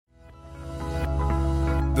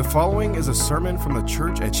The following is a sermon from the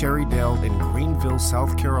church at Cherrydale in Greenville,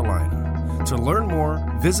 South Carolina. To learn more,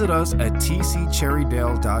 visit us at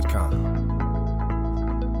tccherrydale.com.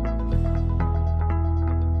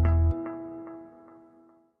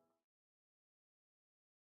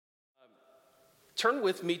 Turn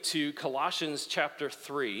with me to Colossians chapter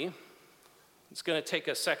 3. It's going to take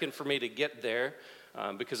a second for me to get there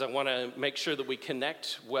because I want to make sure that we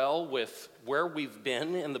connect well with where we've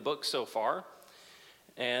been in the book so far.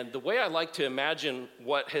 And the way I like to imagine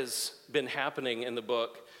what has been happening in the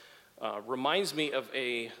book reminds me of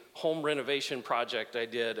a home renovation project I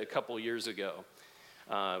did a couple years ago.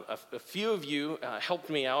 A few of you helped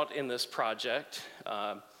me out in this project.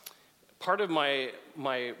 Part of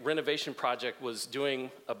my renovation project was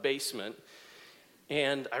doing a basement,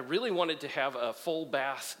 and I really wanted to have a full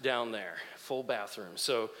bath down there, full bathroom.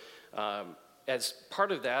 So as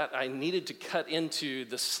part of that, I needed to cut into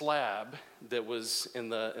the slab that was in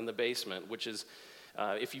the basement, which is,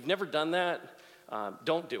 if you've never done that,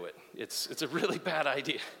 don't do it. It's a really bad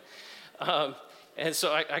idea. And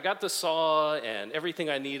so I got the saw and everything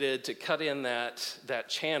I needed to cut in that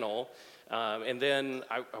channel. And then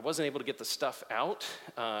I wasn't able to get the stuff out,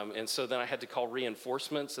 and so then I had to call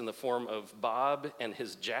reinforcements in the form of Bob and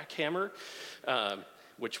his jackhammer,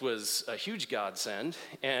 which was a huge godsend.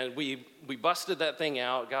 And we busted that thing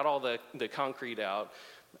out, got all the concrete out.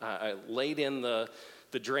 I laid in the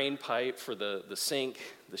drain pipe for the sink,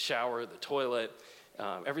 the shower, the toilet.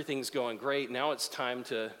 Everything's going great. Now it's time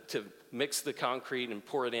to mix the concrete and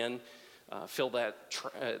pour it in, fill that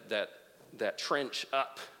trench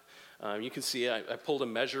up. You can see I pulled a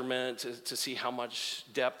measurement to see how much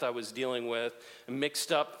depth I was dealing with,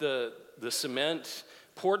 mixed up the cement,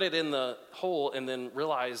 poured it in the hole, and then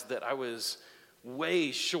realized that I was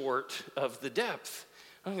way short of the depth.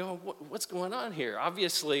 I'm going, what's going on here?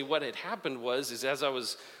 Obviously, what had happened is as I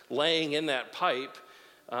was laying in that pipe,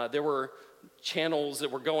 there were channels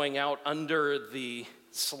that were going out under the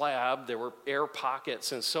slab. There were air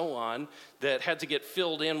pockets and so on that had to get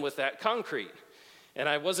filled in with that concrete. And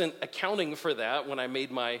I wasn't accounting for that when I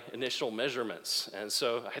made my initial measurements. And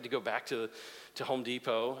so I had to go back to Home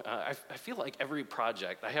Depot. I feel like every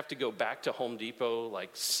project, I have to go back to Home Depot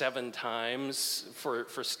like 7 times for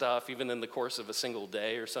stuff, even in the course of a single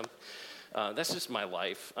day or something. That's just my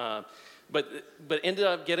life. But ended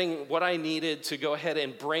up getting what I needed to go ahead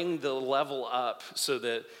and bring the level up so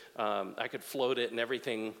that I could float it and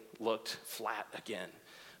everything looked flat again.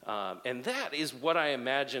 And that is what I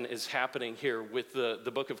imagine is happening here with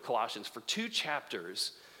the book of Colossians. For 2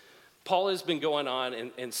 chapters, Paul has been going on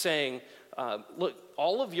and saying, look,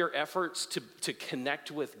 all of your efforts to connect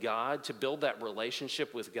with God, to build that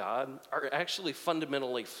relationship with God, are actually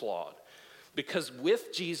fundamentally flawed. Because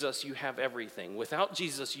with Jesus, you have everything. Without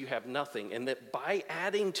Jesus, you have nothing. And that by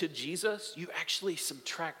adding to Jesus, you actually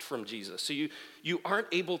subtract from Jesus. So you aren't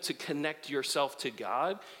able to connect yourself to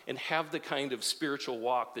God and have the kind of spiritual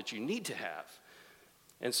walk that you need to have.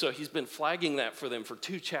 And so he's been flagging that for them for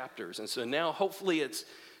 2 chapters. And so now hopefully it's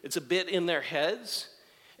a bit in their heads.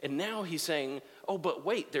 And now he's saying, oh, but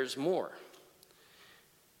wait, there's more.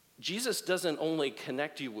 Jesus doesn't only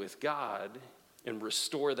connect you with God and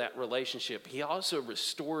restore that relationship, he also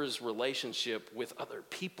restores relationship with other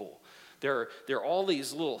people. There are all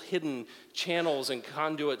these little hidden channels and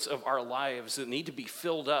conduits of our lives that need to be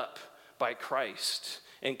filled up by Christ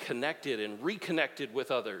and connected and reconnected with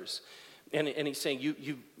others. And he's saying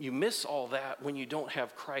you miss all that when you don't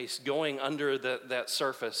have Christ going under that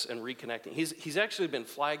surface and reconnecting. He's actually been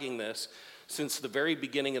flagging this since the very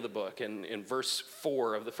beginning of the book. And in verse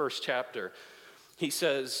 4 of the first chapter, he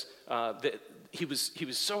says that he was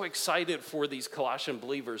so excited for these Colossian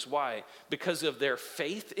believers. Why? Because of their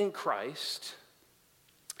faith in Christ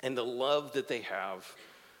and the love that they have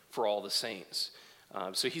for all the saints.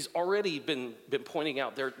 So he's already been pointing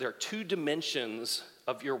out there are 2 dimensions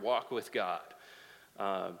of your walk with God.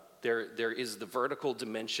 There is the vertical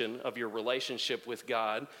dimension of your relationship with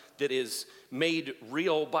God that is made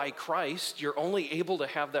real by Christ. You're only able to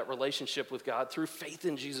have that relationship with God through faith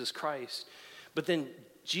in Jesus Christ. But then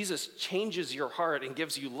Jesus changes your heart and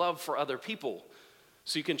gives you love for other people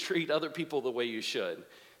so you can treat other people the way you should.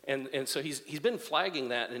 And so he's been flagging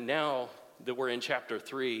that, and now that we're in chapter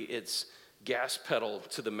 3, it's gas pedal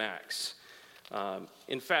to the max.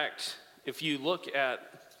 In fact, if you look at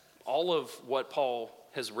all of what Paul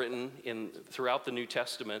has written throughout the New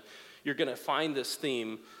Testament, you're going to find this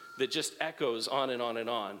theme that just echoes on and on and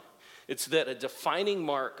on. It's that a defining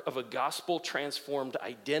mark of a gospel-transformed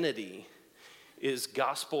identity is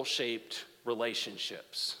gospel-shaped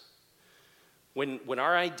relationships. When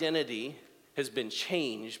our identity has been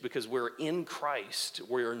changed because we're in Christ,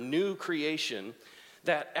 we're a new creation,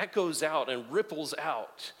 that echoes out and ripples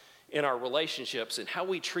out in our relationships and how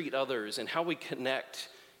we treat others and how we connect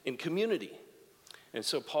in community. And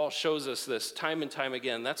so Paul shows us this time and time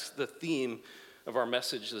again. That's the theme of our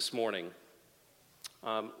message this morning.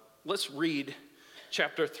 Let's read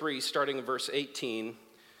chapter 3, starting in verse 18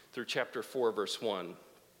 through chapter 4, verse 1.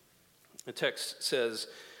 The text says,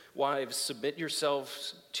 "Wives, submit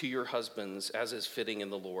yourselves to your husbands as is fitting in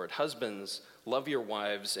the Lord. Husbands, love your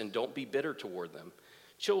wives and don't be bitter toward them.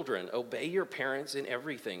 Children, obey your parents in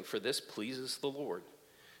everything, for this pleases the Lord.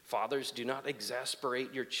 Fathers, do not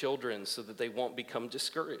exasperate your children so that they won't become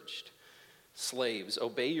discouraged. Slaves,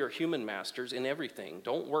 obey your human masters in everything.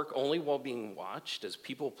 Don't work only while being watched as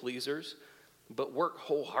people pleasers, but work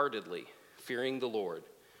wholeheartedly, fearing the Lord.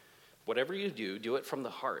 Whatever you do, do it from the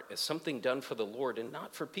heart, as something done for the Lord and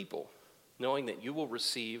not for people, knowing that you will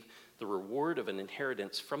receive the reward of an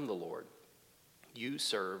inheritance from the Lord. You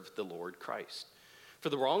serve the Lord Christ. For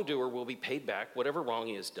the wrongdoer will be paid back whatever wrong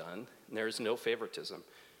he has done, and there is no favoritism.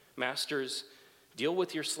 Masters, deal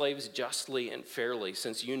with your slaves justly and fairly,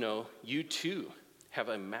 since you know you too have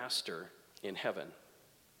a master in heaven."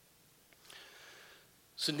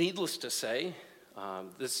 So needless to say,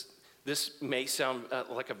 this may sound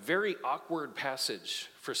like a very awkward passage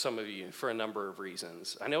for some of you for a number of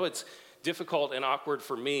reasons. I know it's difficult and awkward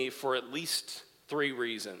for me for at least 3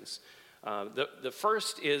 reasons. The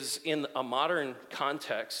first is, in a modern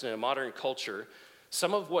context, in a modern culture,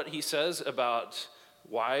 some of what he says about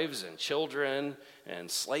wives and children and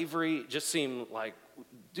slavery just seem like,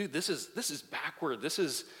 dude, this is backward. This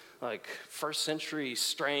is like first century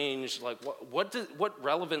strange. Like, what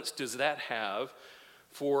relevance does that have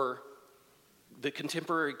for the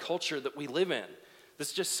contemporary culture that we live in?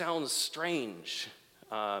 This just sounds strange.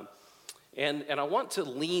 And I want to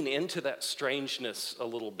lean into that strangeness a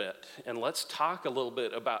little bit, and let's talk a little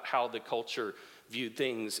bit about how the culture viewed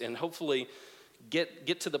things, and hopefully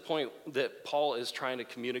get to the point that Paul is trying to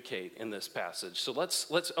communicate in this passage. So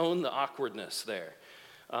let's own the awkwardness there.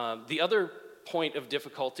 The other point of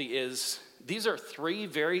difficulty is these are 3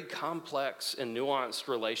 very complex and nuanced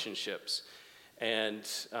relationships. And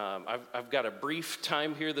I've got a brief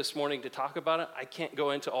time here this morning to talk about it. I can't go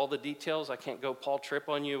into all the details. I can't go Paul Tripp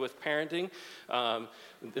on you with parenting.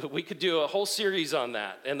 We could do a whole series on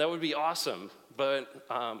that, and that would be awesome. But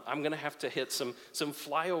I'm going to have to hit some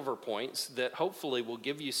flyover points that hopefully will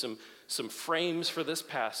give you some frames for this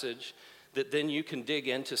passage that then you can dig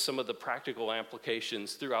into some of the practical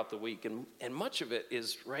applications throughout the week. And much of it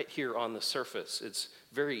is right here on the surface. It's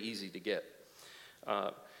very easy to get.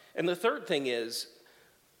 And the third thing is,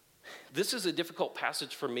 this is a difficult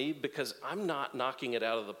passage for me because I'm not knocking it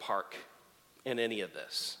out of the park in any of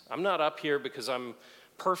this. I'm not up here because I'm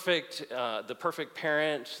perfect, the perfect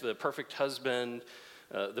parent, the perfect husband,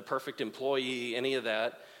 the perfect employee, any of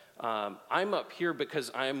that. I'm up here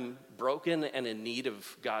because I'm broken and in need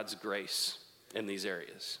of God's grace in these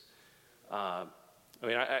areas. I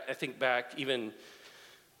think back even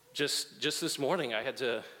just this morning, I had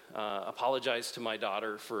to apologize to my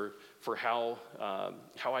daughter for how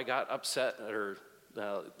I got upset at her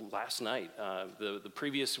last night. The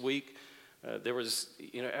previous week, there was,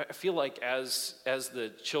 I feel like as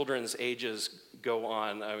the children's ages go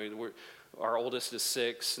on, our oldest is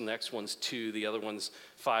 6, the next one's 2, the other one's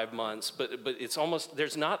 5 months, but it's almost,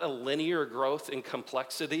 there's not a linear growth in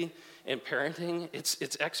complexity in parenting. It's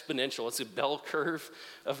exponential. It's a bell curve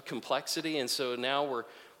of complexity, and so now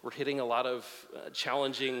we're hitting a lot of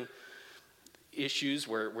challenging issues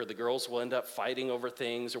where the girls will end up fighting over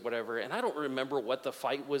things or whatever. And I don't remember what the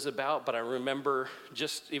fight was about, but I remember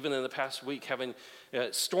just even in the past week having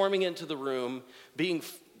storming into the room, being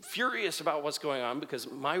furious about what's going on because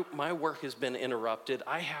my work has been interrupted.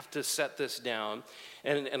 I have to set this down.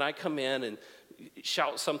 And I come in and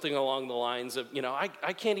shout something along the lines of,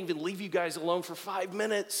 I can't even leave you guys alone for 5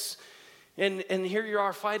 minutes. And here you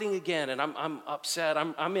are fighting again, and I'm upset.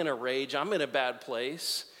 I'm in a rage. I'm in a bad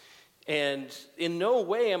place, and in no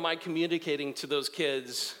way am I communicating to those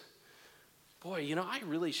kids, boy, I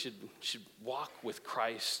really should walk with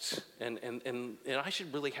Christ, and I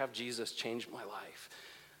should really have Jesus change my life.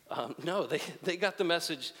 No, they got the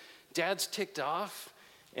message. Dad's ticked off,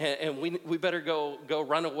 and we better go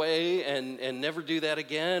run away and never do that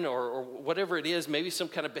again, or whatever it is. Maybe some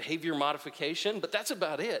kind of behavior modification, but that's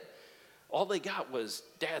about it. All they got was,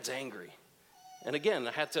 Dad's angry. And again,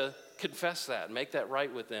 I had to confess that, make that right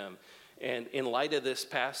with them. And in light of this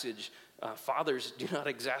passage, fathers, do not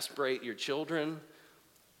exasperate your children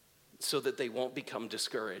so that they won't become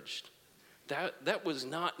discouraged. That was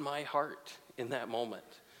not my heart in that moment.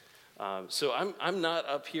 So I'm not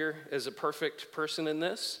up here as a perfect person in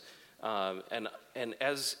this, and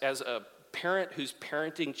as a parent who's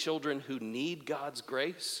parenting children who need God's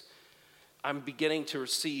grace, I'm beginning to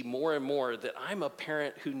see more and more that I'm a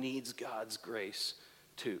parent who needs God's grace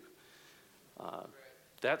too.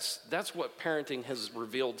 That's what parenting has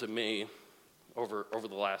revealed to me over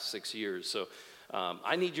the last 6 years. So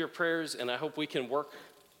I need your prayers, and I hope we can work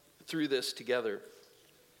through this together.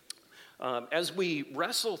 As we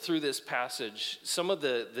wrestle through this passage, some of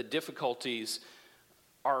the difficulties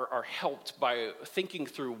are helped by thinking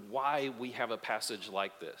through why we have a passage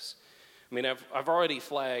like this. I mean, I've already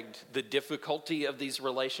flagged the difficulty of these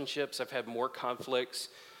relationships. I've had more conflicts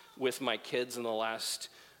with my kids in the last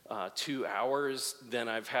 2 hours than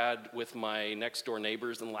I've had with my next door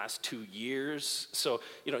neighbors in the last 2 years. So,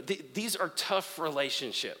 these are tough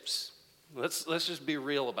relationships. Let's just be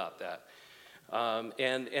real about that.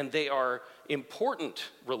 And they are important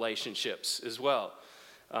relationships as well.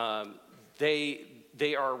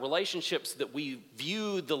 They are relationships that we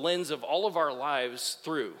view the lens of all of our lives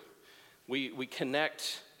through. We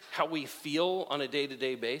connect how we feel on a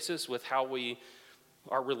day-to-day basis with how we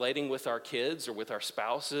are relating with our kids or with our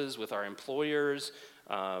spouses, with our employers,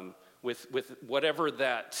 with whatever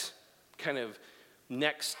that kind of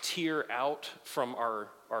next tier out from our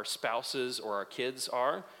spouses or our kids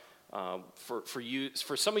are.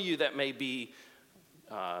 For some of you, that may be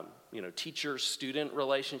teacher-student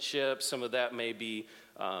relationships. Some of that may be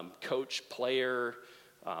coach-player,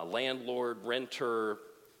 landlord-renter,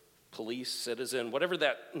 police-citizen, whatever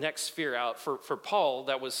that next sphere out. For Paul,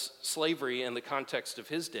 that was slavery in the context of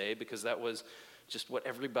his day, because that was just what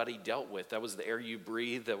everybody dealt with. That was the air you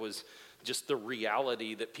breathed. That was just the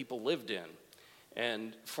reality that people lived in.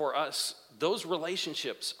 And for us, those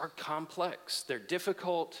relationships are complex. They're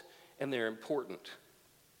difficult, and they're important.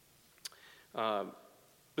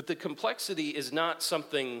 But the complexity is not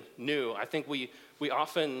something new. I think we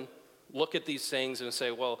often look at these things and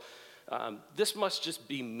say, well, this must just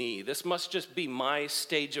be me. This must just be my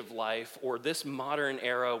stage of life, or this modern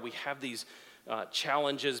era. We have these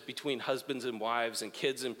challenges between husbands and wives and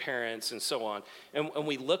kids and parents and so on. And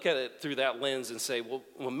we look at it through that lens and say, well,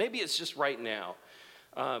 maybe it's just right now.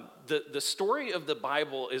 The story of the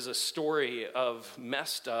Bible is a story of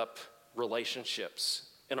messed up relationships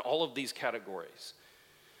in all of these categories.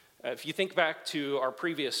 If you think back to our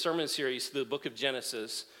previous sermon series, the book of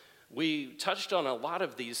Genesis, we touched on a lot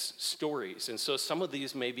of these stories. And so some of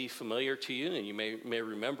these may be familiar to you, and you may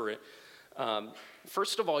remember it.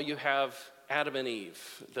 First of all, you have Adam and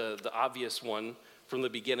Eve, the obvious one from the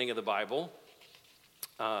beginning of the Bible.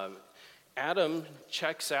 Adam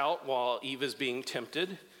checks out while Eve is being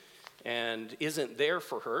tempted and isn't there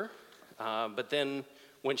for her. But then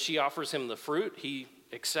when she offers him the fruit, he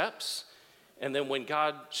accepts. And then when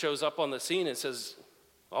God shows up on the scene and says,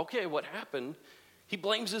 okay, what happened? He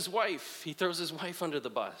blames his wife. He throws his wife under the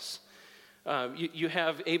bus. You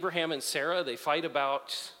have Abraham and Sarah. They fight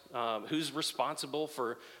about who's responsible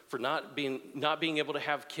for not being able to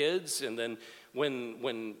have kids. And then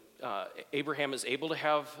when Abraham is able to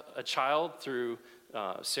have a child through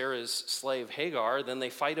Sarah's slave Hagar, then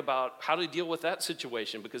they fight about how to deal with that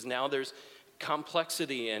situation, because now there's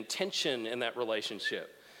complexity and tension in that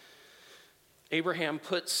relationship. Abraham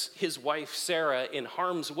puts his wife Sarah in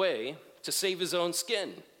harm's way to save his own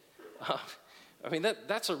skin.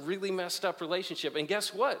 That's a really messed up relationship. And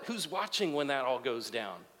guess what? Who's watching when that all goes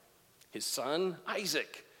down? His son,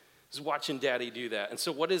 Isaac, is watching daddy do that. And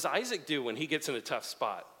so what does Isaac do when he gets in a tough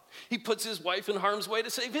spot? He puts his wife in harm's way to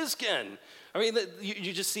save his skin.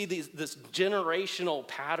 You just see this generational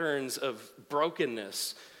patterns of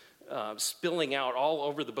brokenness spilling out all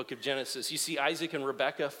over the book of Genesis. You see Isaac and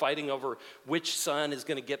Rebekah fighting over which son is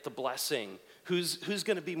going to get the blessing, who's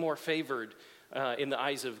going to be more favored in the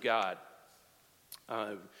eyes of God.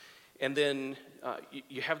 And then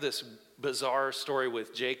you have this bizarre story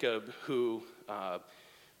with Jacob, who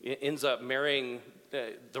ends up marrying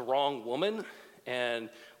the wrong woman and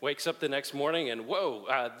wakes up the next morning and,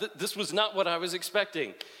 whoa, this was not what I was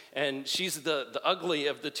expecting. And she's the ugly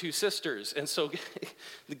of the two sisters. And so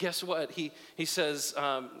guess what? He says,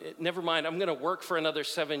 never mind, I'm going to work for another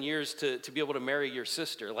 7 years to be able to marry your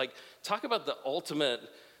sister. Like, talk about the ultimate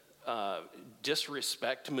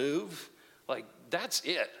disrespect move. Like, that's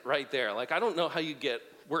it right there. Like, I don't know how you get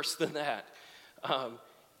worse than that.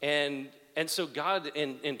 And so God,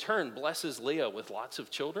 in turn, blesses Leah with lots of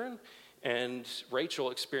children. And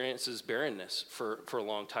Rachel experiences barrenness for a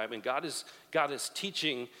long time. And God is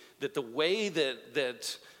teaching that the way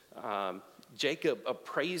that Jacob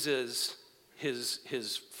appraises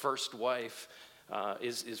his first wife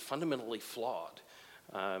is fundamentally flawed.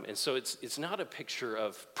 And so it's not a picture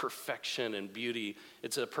of perfection and beauty.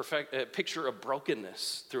 It's a picture of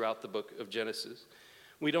brokenness throughout the book of Genesis.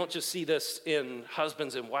 We don't just see this in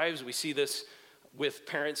husbands and wives. We see this with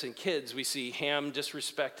parents and kids. We see Ham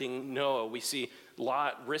disrespecting Noah. We see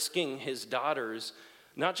Lot risking his daughters,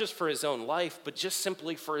 not just for his own life, but just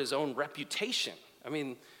simply for his own reputation. I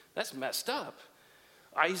mean, that's messed up.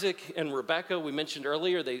 Isaac and Rebekah, we mentioned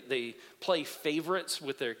earlier, they play favorites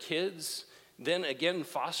with their kids. Then again,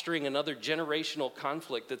 fostering another generational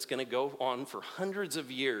conflict that's going to go on for hundreds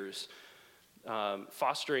of years,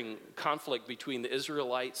 fostering conflict between the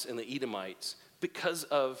Israelites and the Edomites because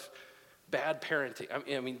of bad parenting.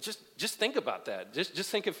 I mean, just think about that. Just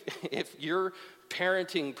think if your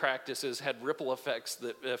parenting practices had ripple effects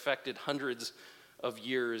that affected hundreds of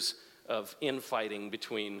years of infighting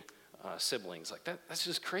between siblings. Like that's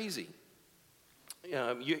just crazy.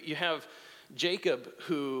 You have Jacob,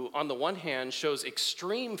 who on the one hand shows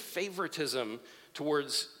extreme favoritism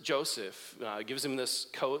towards Joseph, gives him this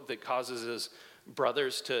coat that causes his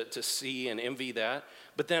brothers to see and envy that.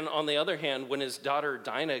 But then on the other hand, when his daughter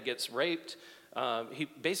Dinah gets raped, he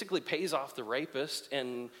basically pays off the rapist,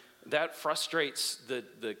 and that frustrates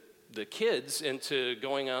the kids into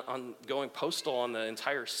going postal on the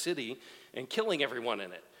entire city and killing everyone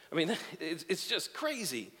in it. I mean, it's just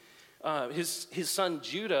crazy. His son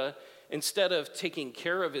Judah, instead of taking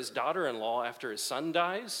care of his daughter-in-law after his son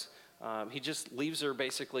dies, he just leaves her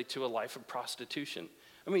basically to a life of prostitution.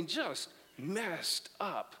 I mean, just messed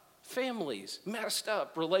up families, messed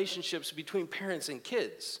up relationships between parents and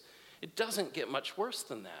kids. It doesn't get much worse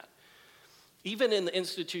than that. Even in the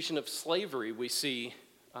institution of slavery, we see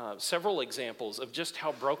several examples of just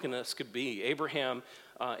how brokenness could be. Abraham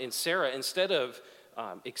and Sarah, instead of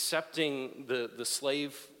accepting the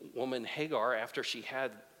slave woman Hagar after she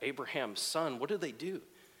had Abraham's son, what do?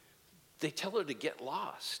 They tell her to get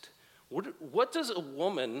lost. What does a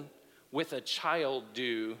woman with a child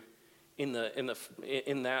do in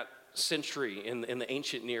that century in the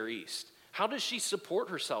ancient Near East? How does she support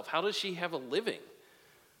herself? How does she have a living?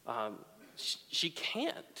 She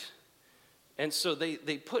can't. And so they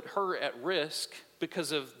put her at risk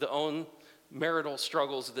because of the own marital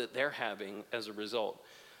struggles that they're having as a result.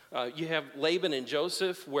 You have Laban and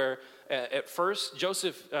Joseph, where at first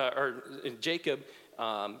Jacob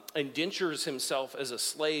indentures himself as a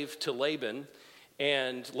slave to Laban,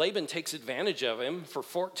 and Laban takes advantage of him for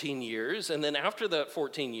 14 years, and then after that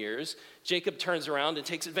 14 years, Jacob turns around and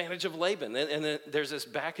takes advantage of Laban, and then there's this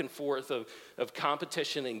back and forth of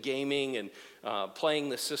competition and gaming and playing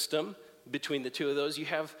the system between the two of those. You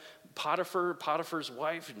have Potiphar's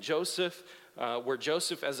wife, and Joseph, where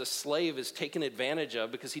Joseph as a slave is taken advantage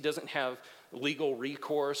of because he doesn't have legal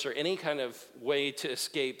recourse or any kind of way to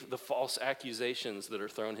escape the false accusations that are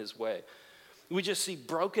thrown his way. We just see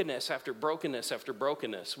brokenness after brokenness after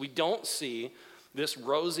brokenness. We don't see this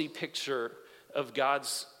rosy picture of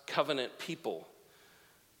God's covenant people,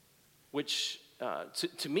 which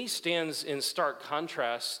to me stands in stark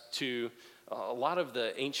contrast to a lot of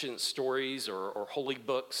the ancient stories or holy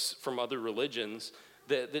books from other religions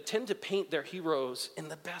that tend to paint their heroes in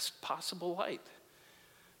the best possible light.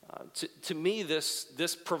 To me,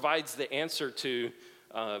 this provides the answer to,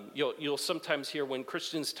 you'll sometimes hear when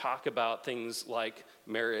Christians talk about things like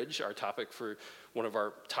marriage, one of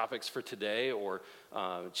our topics for today, or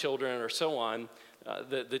children or so on,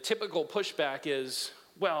 the typical pushback is,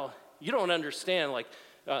 well, you don't understand,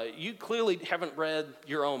 you clearly haven't read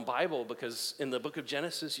your own Bible, because in the book of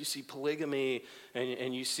Genesis you see polygamy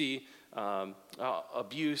and you see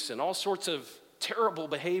abuse and all sorts of terrible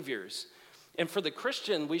behaviors. And for the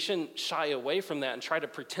Christian, we shouldn't shy away from that and try to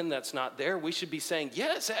pretend that's not there. We should be saying,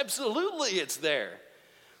 yes, absolutely it's there.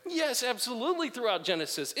 Yes, absolutely throughout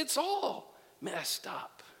Genesis, it's all messed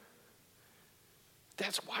up.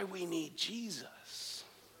 That's why we need Jesus.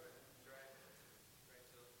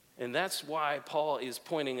 And that's why Paul is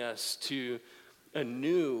pointing us to a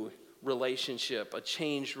new relationship, a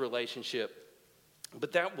changed relationship.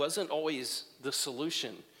 But that wasn't always the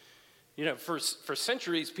solution. For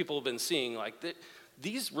centuries, people have been seeing that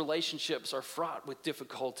these relationships are fraught with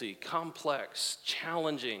difficulty, complex,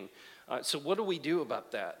 challenging. So what do we do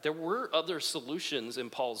about that? There were other solutions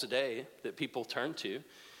in Paul's day that people turned to.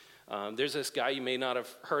 There's this guy, you may not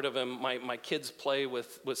have heard of him. My kids play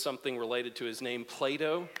with something related to his name,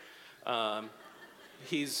 Plato. Couldn't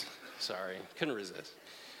resist.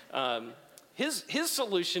 His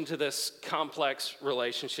solution to this complex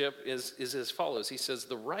relationship is as follows. He says,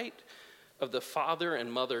 the right of the father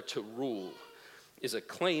and mother to rule. is a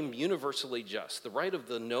claim universally just. The right of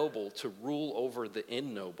the noble to rule over the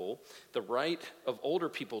ignoble, the right of older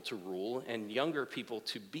people to rule and younger people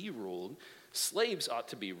to be ruled. Slaves ought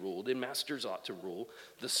to be ruled and masters ought to rule.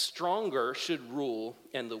 The stronger should rule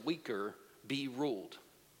and the weaker be ruled.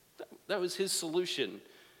 That was his solution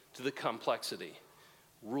to the complexity.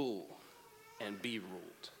 Rule and be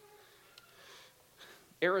ruled.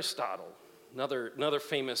 Aristotle, another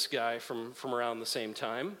famous guy from around the same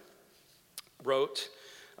time, wrote,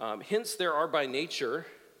 hence there are by nature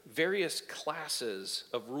various classes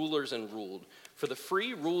of rulers and ruled. For the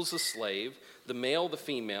free rules the slave, the male the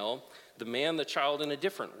female, the man the child in a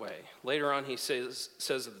different way. Later on he says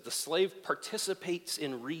that the slave participates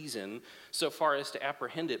in reason so far as to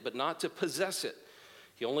apprehend it, but not to possess it.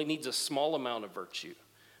 He only needs a small amount of virtue.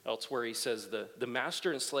 Elsewhere he says the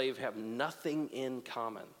master and slave have nothing in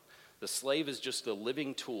common. The slave is just a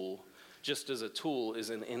living tool, just as a tool is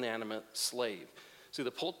an inanimate slave. See,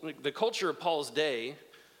 the culture of Paul's day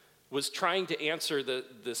was trying to answer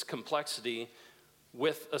this complexity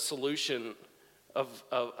with a solution of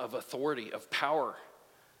authority, of power.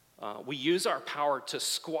 We use our power to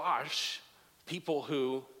squash people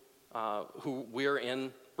who we're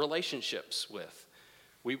in relationships with.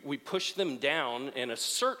 We push them down and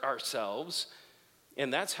assert ourselves,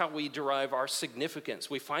 and that's how we derive our significance.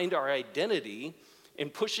 We find our identity in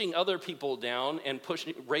pushing other people down and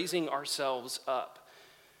raising ourselves up.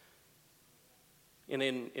 And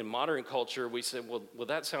in modern culture, we say, well,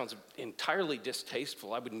 that sounds entirely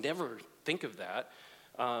distasteful. I would never think of that.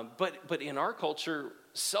 But in our culture,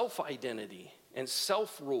 self-identity and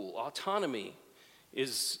self-rule, autonomy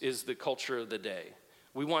is the culture of the day.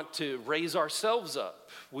 We want to raise ourselves up.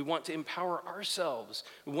 We want to empower ourselves.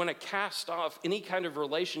 We want to cast off any kind of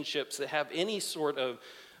relationships that have any sort of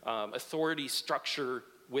authority structure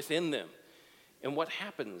within them. And what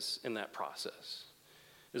happens in that process?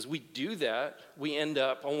 As we do that, we end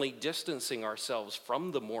up only distancing ourselves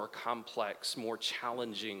from the more complex, more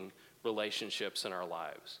challenging relationships in our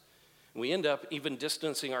lives. We end up even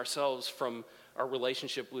distancing ourselves from our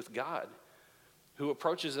relationship with God, who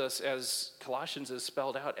approaches us, as Colossians has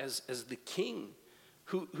spelled out, as the king,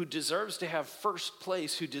 who deserves to have first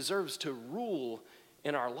place, who deserves to rule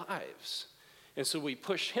in our lives. And so we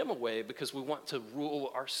push him away because we want to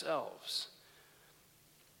rule ourselves.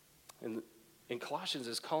 And Colossians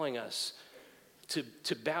is calling us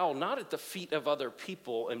to bow not at the feet of other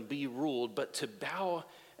people and be ruled, but to bow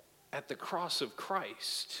at the cross of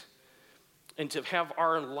Christ and to have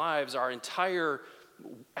our lives, our entire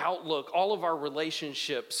outlook, all of our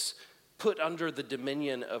relationships put under the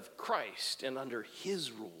dominion of Christ and under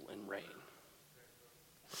his rule and reign.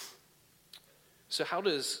 So how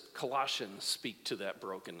does Colossians speak to that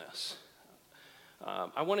brokenness?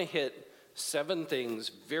 I want to hit 7 things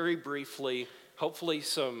very briefly, hopefully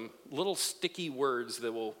some little sticky words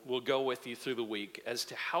that will go with you through the week as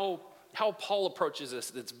to how Paul approaches this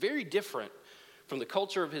that's very different from the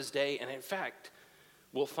culture of his day, and in fact,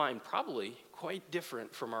 we'll find probably quite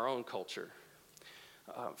different from our own culture.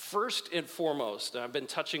 First and foremost, and I've been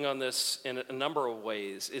touching on this in a number of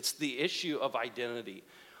ways, it's the issue of identity.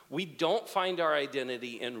 We don't find our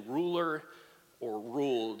identity in ruler or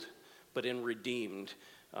ruled, but in redeemed.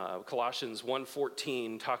 Colossians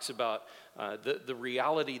 1:14 talks about the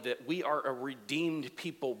reality that we are a redeemed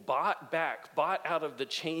people, bought out of the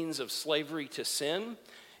chains of slavery to sin,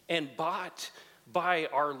 and bought by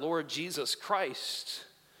our Lord Jesus Christ.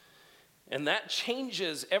 And that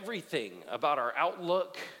changes everything about our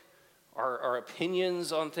outlook, our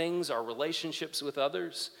opinions on things, our relationships with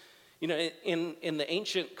others. You know, in the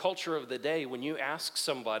ancient culture of the day, when you ask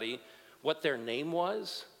somebody what their name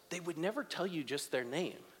was, they would never tell you just their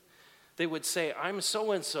name. They would say, I'm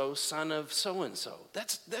so-and-so, son of so-and-so.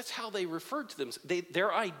 That's how they referred to them.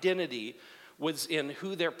 Their identity was in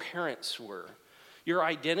who their parents were. Your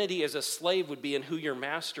identity as a slave would be in who your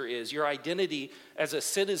master is. Your identity as a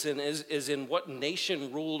citizen is in what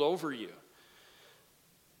nation ruled over you.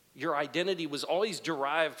 Your identity was always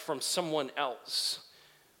derived from someone else.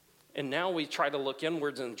 And now we try to look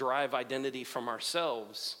inwards and derive identity from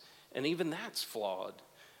ourselves. And even that's flawed.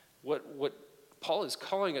 What Paul is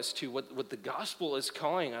calling us to, what the gospel is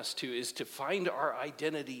calling us to, is to find our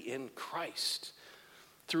identity in Christ.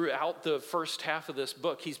 Throughout the first half of this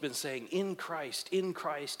book, he's been saying, in Christ, in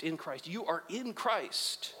Christ, in Christ. You are in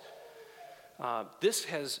Christ. This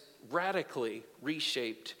has radically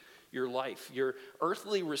reshaped your life. Your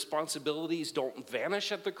earthly responsibilities don't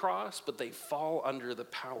vanish at the cross, but they fall under the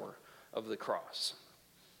power of the cross.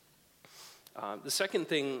 The second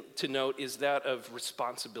thing to note is that of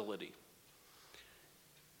responsibility.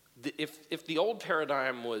 If the old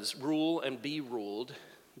paradigm was rule and be ruled,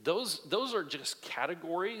 those are just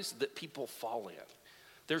categories that people fall in.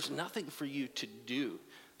 There's nothing for you to do.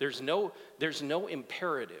 There's no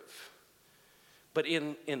imperative. But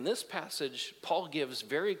in this passage, Paul gives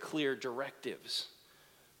very clear directives.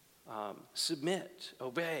 Submit,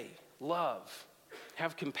 obey, love,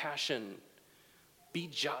 have compassion, be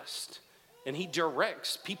just. And he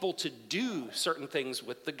directs people to do certain things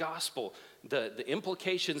with the gospel. The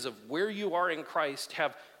implications of where you are in Christ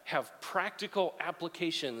have practical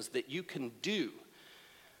applications that you can do.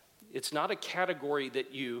 It's not a category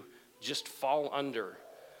that you just fall under.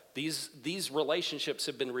 These relationships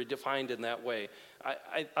have been redefined in that way.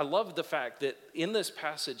 I love the fact that in this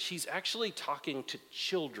passage, he's actually talking to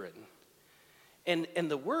children. And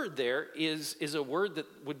the word there is a word that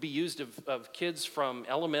would be used of kids from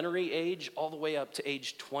elementary age all the way up to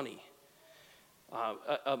age 20.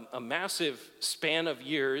 A massive span of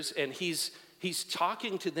years, and he's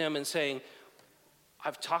talking to them and saying,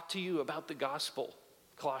 I've talked to you about the gospel,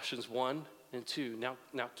 Colossians 1 and 2.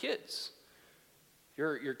 Now kids,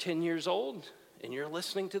 you're 10 years old and you're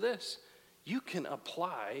listening to this. You can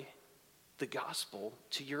apply the gospel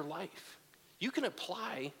to your life. You can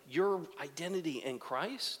apply your identity in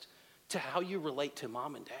Christ to how you relate to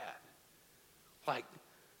mom and dad. Like,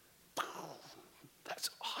 that's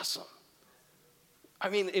awesome. I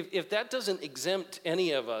mean, if that doesn't exempt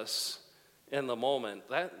any of us in the moment,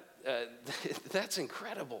 that's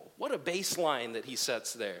incredible. What a baseline that he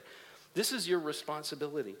sets there. This is your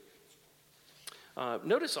responsibility.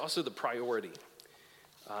 Notice also the priority.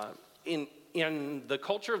 In the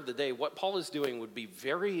culture of the day, what Paul is doing would be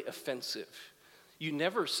very offensive. You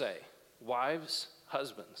never say, wives,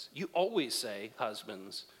 husbands. You always say,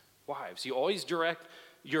 husbands, wives. You always direct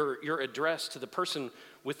your address to the person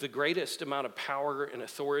with the greatest amount of power and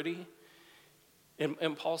authority.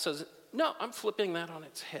 And Paul says, no, I'm flipping that on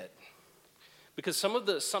its head. Because some of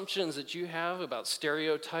the assumptions that you have about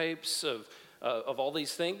stereotypes of all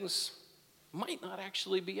these things might not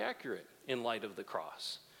actually be accurate in light of the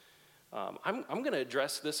cross. I'm going to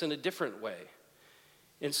address this in a different way.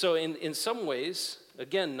 And so in some ways,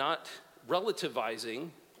 again, not relativizing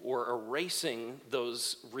or erasing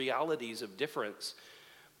those realities of difference,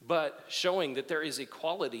 but showing that there is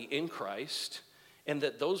equality in Christ and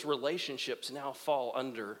that those relationships now fall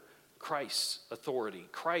under Christ's authority.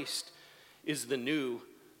 Christ is the new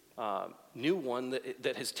one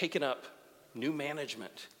that has taken up new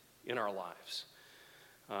management in our lives.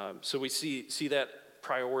 So we see that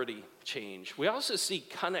priority change. We also see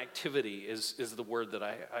connectivity is the word that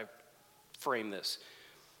I frame this.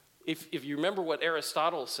 If you remember what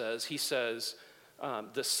Aristotle says, he says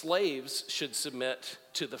the slaves should submit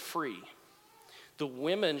to the free. The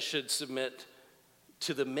women should submit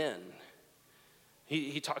to the men.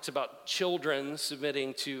 He talks about children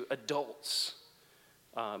submitting to adults,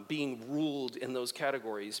 being ruled in those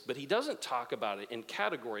categories, but he doesn't talk about it in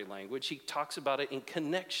category language. He talks about it in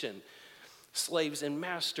connection. Slaves and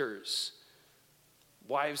masters,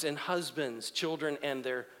 wives and husbands, children and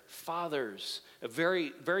their fathers. A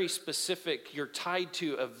very, very specific, you're tied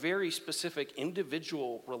to a very specific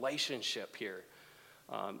individual relationship here.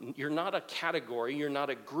 You're not a category, you're not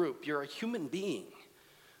a group, you're a human being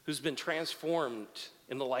who's been transformed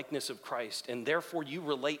in the likeness of Christ, and therefore you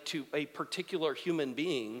relate to a particular human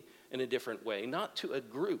being in a different way, not to a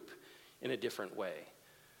group in a different way.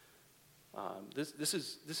 This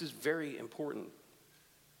is very important.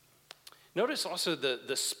 Notice also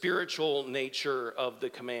the spiritual nature of the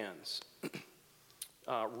commands.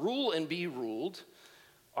 Rule and be ruled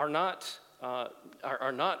are not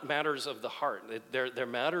matters of the heart. They're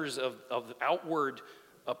matters of outward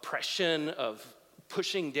oppression, of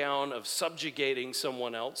pushing down, of subjugating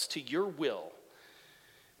someone else to your will.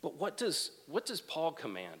 But what does Paul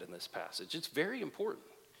command in this passage? It's very important.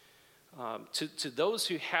 To those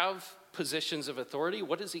who have positions of authority,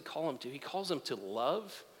 what does he call them to? He calls them to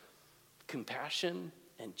love, compassion,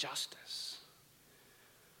 and justice.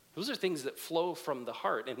 Those are things that flow from the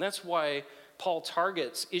heart, and that's why Paul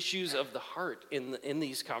targets issues of the heart in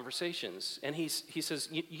these conversations. And he says,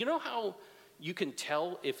 you know how you can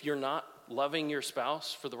tell if you're not loving your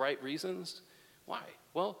spouse for the right reasons? Why?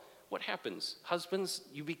 Well, what happens? Husbands,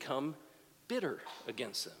 you become bitter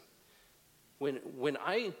against them. When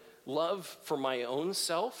I love for my own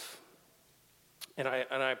self, and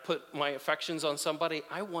I put my affections on somebody,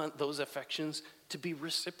 I want those affections to be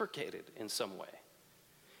reciprocated in some way.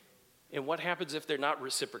 And what happens if they're not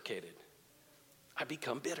reciprocated? I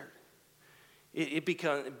become bitter. It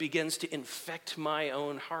begins to infect my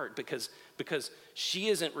own heart because she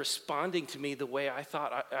isn't responding to me the way I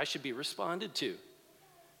thought I should be responded to.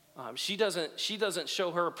 She doesn't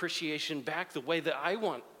show her appreciation back the way that I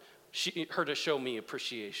want her to show me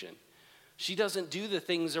appreciation. She doesn't do the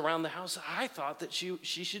things around the house that I thought that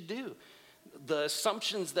she should do. The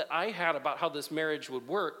assumptions that I had about how this marriage would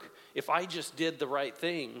work, if I just did the right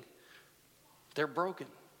thing, they're broken.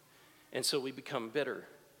 And so we become bitter.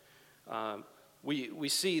 We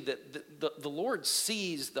see that the Lord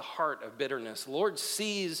sees the heart of bitterness. The Lord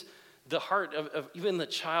sees the heart of even the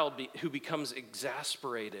child who becomes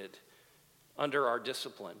exasperated under our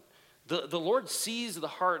discipline. The Lord sees the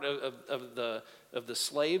heart of the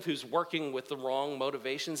slave who's working with the wrong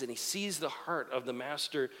motivations, and he sees the heart of the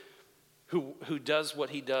master who does what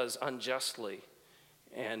he does unjustly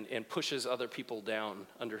and pushes other people down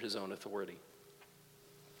under his own authority.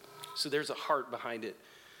 So there's a heart behind it.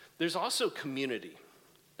 There's also community.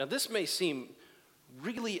 Now this may seem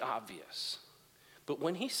really obvious, but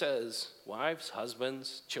when he says wives,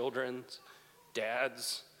 husbands, children,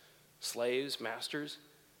 dads, slaves, masters,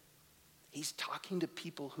 he's talking to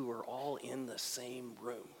people who are all in the same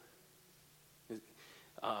room.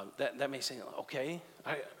 That may seem, okay,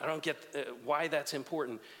 I don't get why that's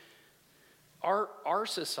important. Our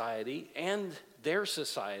society and their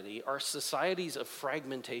society are societies of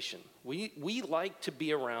fragmentation. We like to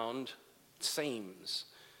be around sames.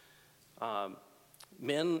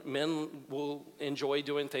 Men will enjoy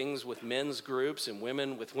doing things with men's groups and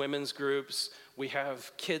women with women's groups. We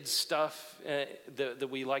have kids stuff that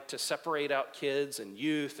we like to separate out kids and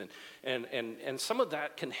youth, and some of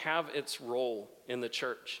that can have its role in the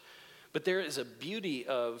church. But there is a beauty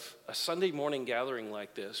of a Sunday morning gathering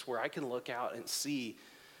like this where I can look out and see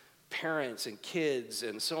parents and kids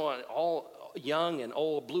and so on, all young and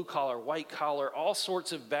old, blue collar, white collar, all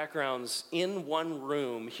sorts of backgrounds in one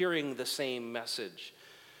room hearing the same message.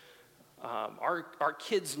 Our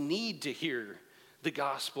kids need to hear the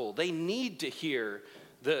gospel. They need to hear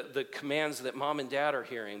the commands that mom and dad are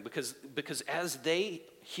hearing because as they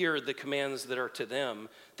hear the commands that are to them,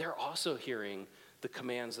 they're also hearing the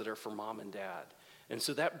commands that are for mom and dad. And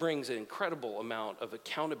so that brings an incredible amount of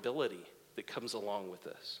accountability that comes along with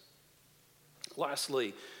this.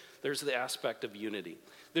 Lastly, there's the aspect of unity.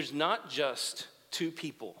 There's not just two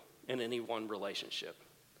people in any one relationship.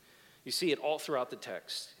 You see it all throughout the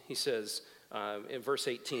text. He says in verse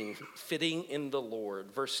 18, fitting in the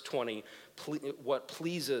Lord. Verse 20, what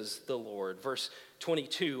pleases the Lord. Verse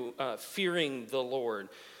 22, fearing the Lord.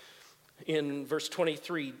 In verse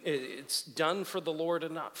 23, it's done for the Lord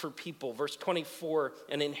and not for people. Verse 24,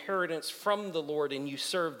 an inheritance from the Lord, and you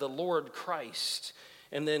serve the Lord Christ.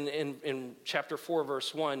 And then in chapter 4,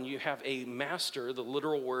 verse 1, you have a master. The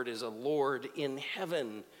literal word is a Lord in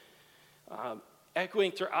heaven.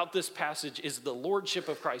 Echoing throughout this passage is the lordship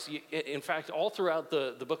of Christ. In fact, all throughout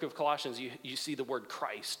the book of Colossians, you see the word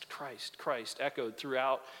Christ, Christ, Christ echoed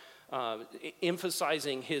throughout,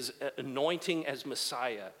 emphasizing his anointing as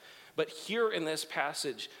Messiah. But here in this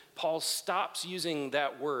passage, Paul stops using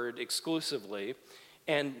that word exclusively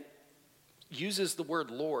and uses the word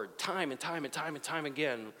Lord time and time and time and time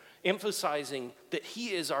again, emphasizing that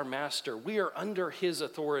he is our master. We are under his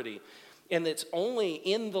authority. And it's only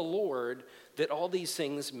in the Lord that all these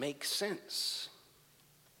things make sense.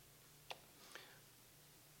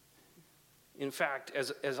 In fact,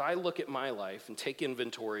 as I look at my life and take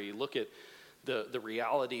inventory, look at the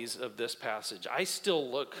realities of this passage, I still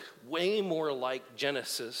look way more like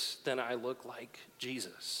Genesis than I look like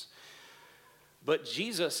Jesus. But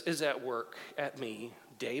Jesus is at work at me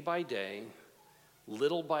day by day,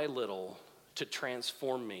 little by little, to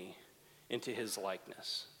transform me into his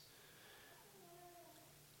likeness.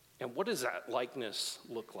 And what does that likeness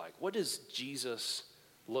look like? What does Jesus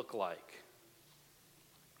look like?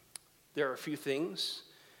 There are a few things.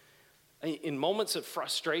 In moments of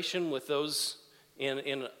frustration with those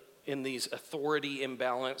in these authority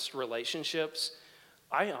imbalanced relationships,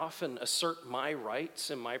 I often assert my rights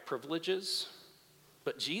and my privileges,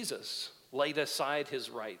 but Jesus laid aside his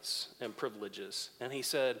rights and privileges, and he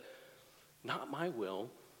said, not my will,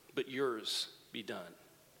 but yours be done.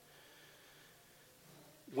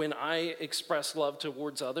 When I express love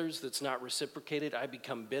towards others that's not reciprocated, I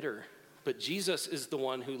become bitter. But Jesus is the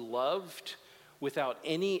one who loved without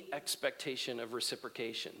any expectation of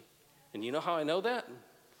reciprocation. And you know how I know that?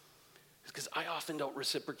 It's because I often don't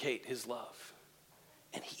reciprocate his love.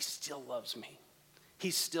 And he still loves me.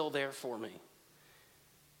 He's still there for me.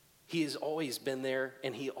 He has always been there,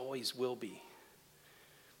 and he always will be.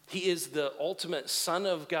 He is the ultimate Son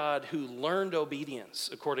of God who learned obedience,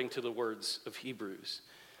 according to the words of Hebrews.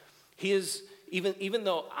 He is, even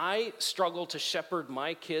though I struggle to shepherd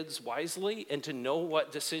my kids wisely and to know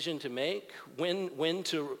what decision to make, when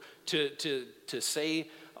to say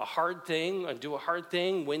a hard thing and do a hard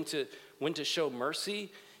thing, when to show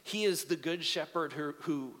mercy. He is the good shepherd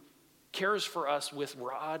who cares for us with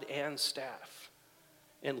rod and staff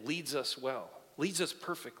and leads us well, leads us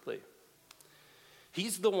perfectly.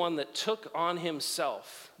 He's the one that took on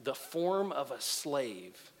himself the form of a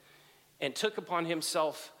slave and took upon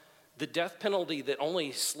himself the death penalty that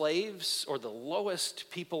only slaves or the lowest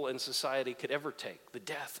people in society could ever take, the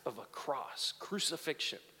death of a cross,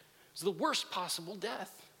 crucifixion. It's the worst possible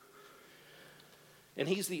death. And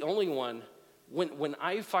he's the only one, when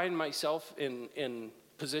I find myself in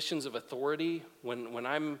positions of authority, when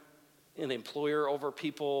I'm an employer over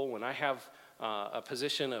people, when I have a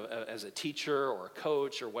position as a teacher or a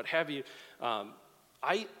coach or what have you,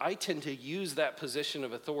 I tend to use that position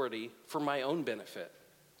of authority for my own benefit.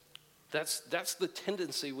 That's the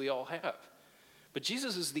tendency we all have. But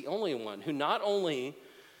Jesus is the only one who not only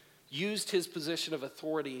used his position of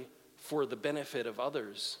authority for the benefit of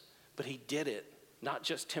others, but he did it not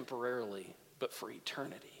just temporarily, but for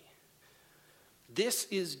eternity. This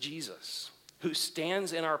is Jesus who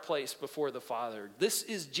stands in our place before the Father. This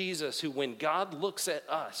is Jesus who, when God looks at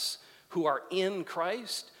us who are in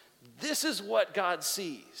Christ, this is what God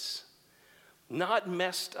sees. Not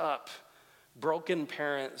messed up, broken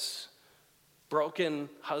parents, broken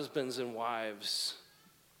husbands and wives,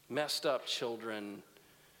 messed up children.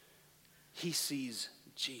 He sees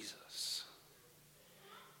Jesus.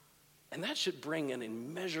 And that should bring an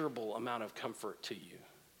immeasurable amount of comfort to you.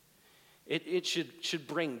 It should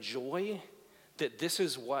bring joy that this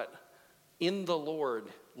is what in the Lord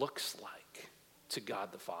looks like to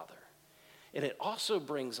God the Father. And it also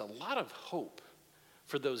brings a lot of hope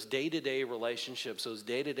for those day-to-day relationships, those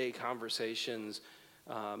day-to-day conversations,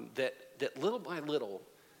 that little by little,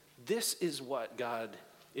 this is what God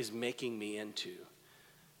is making me into.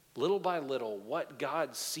 Little by little, what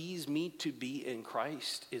God sees me to be in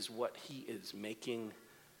Christ is what he is making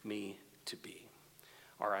me to be.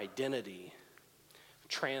 Our identity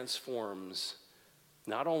transforms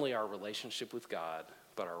not only our relationship with God,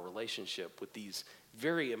 but our relationship with these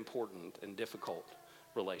very important and difficult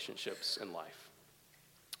relationships in life.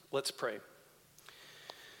 Let's pray.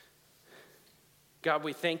 God,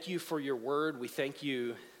 we thank you for your word. We thank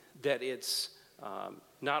you that it's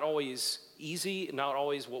not always easy, not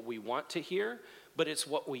always what we want to hear, but it's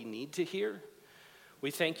what we need to hear. We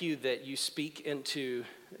thank you that you speak into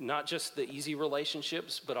not just the easy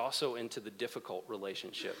relationships, but also into the difficult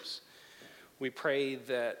relationships. We pray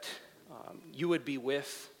that you would be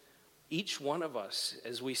with each one of us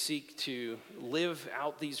as we seek to live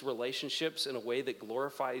out these relationships in a way that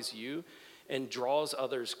glorifies you and draws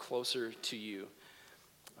others closer to you.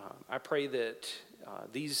 I pray that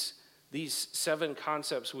these 7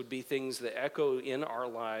 concepts would be things that echo in our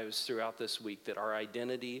lives throughout this week, that our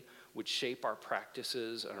identity would shape our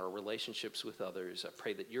practices and our relationships with others. I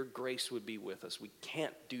pray that your grace would be with us. We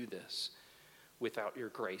can't do this without your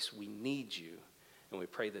grace. We need you. And we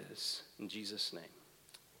pray this in Jesus' name.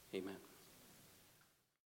 Amen.